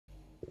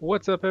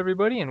What's up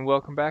everybody and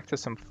welcome back to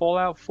some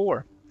Fallout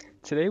 4.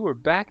 Today we're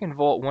back in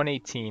Vault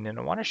 118 and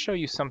I want to show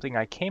you something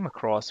I came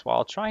across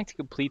while trying to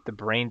complete the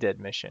Brain Dead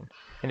mission.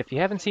 And if you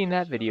haven't seen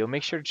that video,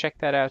 make sure to check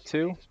that out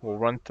too. We'll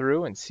run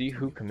through and see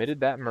who committed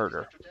that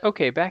murder.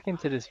 Okay, back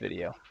into this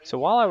video. So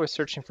while I was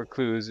searching for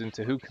clues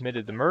into who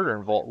committed the murder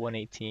in Vault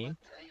 118,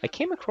 I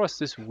came across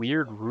this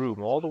weird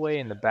room all the way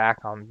in the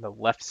back on the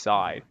left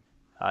side.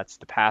 It's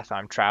the path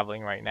I'm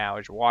traveling right now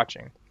as you're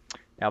watching.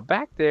 Now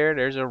back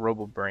there's a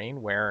robobrain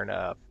wearing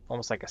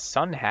almost like a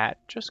sun hat,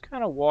 just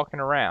kind of walking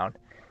around.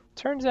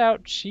 Turns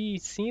out she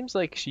seems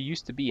like she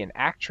used to be an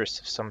actress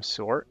of some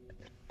sort.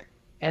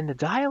 And the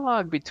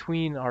dialogue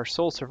between our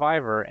sole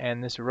survivor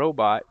and this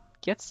robot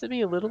gets to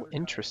be a little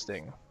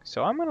interesting.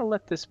 So I'm going to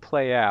let this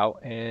play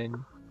out and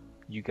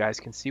you guys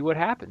can see what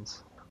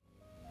happens.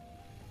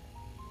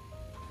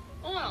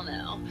 Well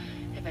now,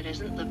 if it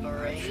isn't the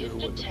brave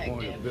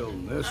detective,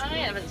 I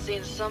haven't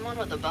seen someone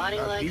with a body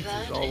like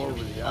that in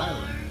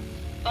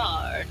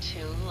far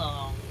too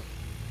long.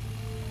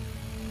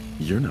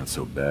 You're not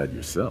so bad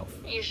yourself.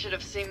 You should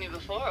have seen me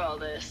before all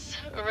this.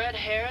 Red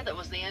hair that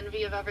was the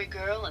envy of every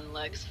girl and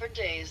legs for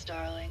days,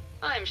 darling.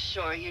 I'm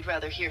sure you'd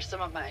rather hear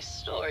some of my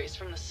stories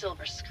from the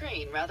silver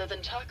screen rather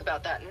than talk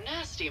about that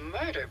nasty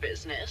murder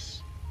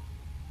business.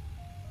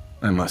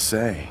 I must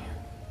say,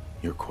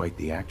 you're quite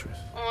the actress.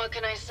 What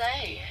can I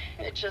say?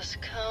 It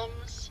just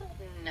comes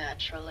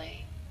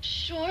naturally.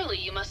 Surely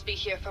you must be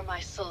here for my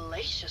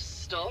salacious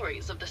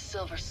stories of the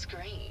silver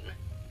screen.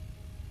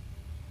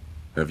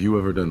 Have you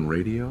ever done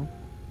radio?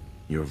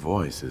 Your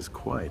voice is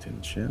quite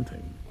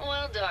enchanting.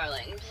 Well,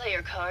 darling, play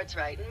your cards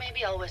right and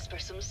maybe I'll whisper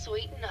some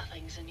sweet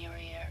nothings in your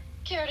ear.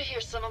 Care to hear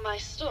some of my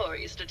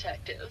stories,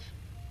 detective?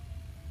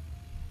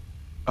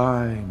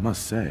 I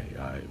must say,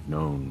 I've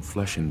known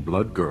flesh and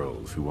blood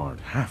girls who aren't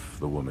half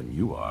the woman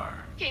you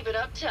are. Keep it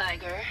up,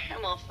 Tiger, and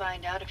we'll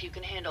find out if you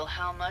can handle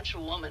how much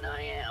woman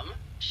I am.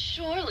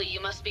 Surely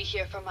you must be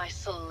here for my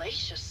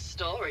salacious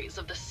stories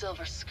of the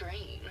silver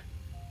screen.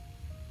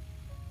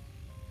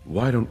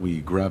 Why don't we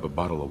grab a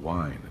bottle of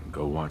wine and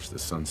go watch the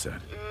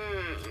sunset?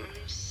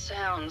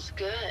 Sounds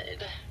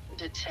good,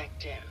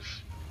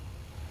 detective.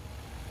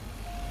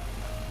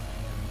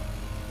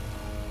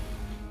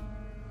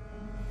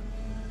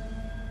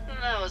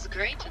 That was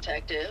great,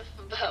 detective,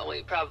 but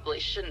we probably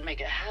shouldn't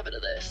make a habit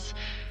of this.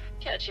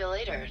 Catch you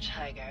later,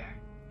 Tiger.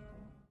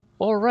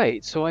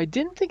 Alright, so I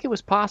didn't think it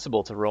was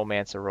possible to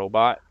romance a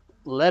robot,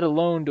 let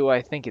alone do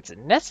I think it's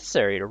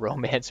necessary to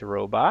romance a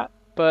robot,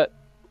 but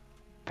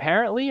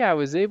apparently I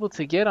was able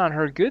to get on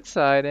her good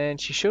side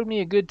and she showed me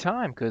a good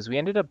time because we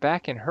ended up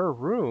back in her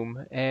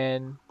room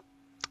and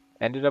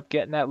ended up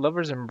getting that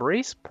lover's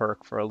embrace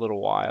perk for a little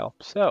while.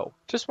 So,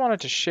 just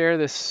wanted to share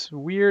this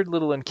weird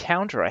little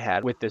encounter I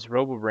had with this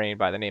robobrain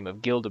by the name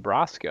of Gil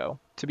DeBrasco.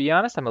 To be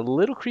honest, I'm a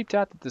little creeped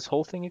out that this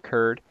whole thing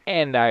occurred,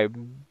 and I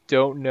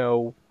don't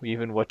know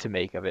even what to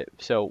make of it.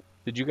 So,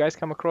 did you guys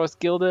come across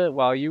Gilda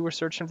while you were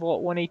searching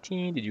Vault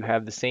 118? Did you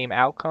have the same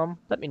outcome?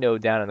 Let me know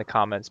down in the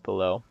comments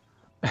below.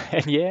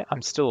 And yeah,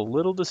 I'm still a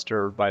little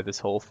disturbed by this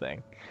whole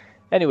thing.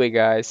 Anyway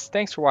guys,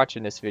 thanks for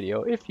watching this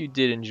video. If you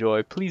did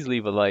enjoy, please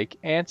leave a like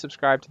and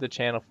subscribe to the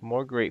channel for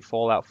more great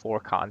Fallout 4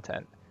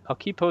 content. I'll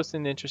keep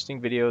posting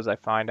interesting videos I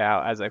find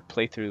out as I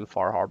play through the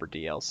Far Harbor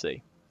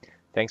DLC.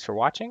 Thanks for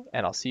watching,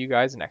 and I'll see you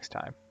guys next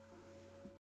time.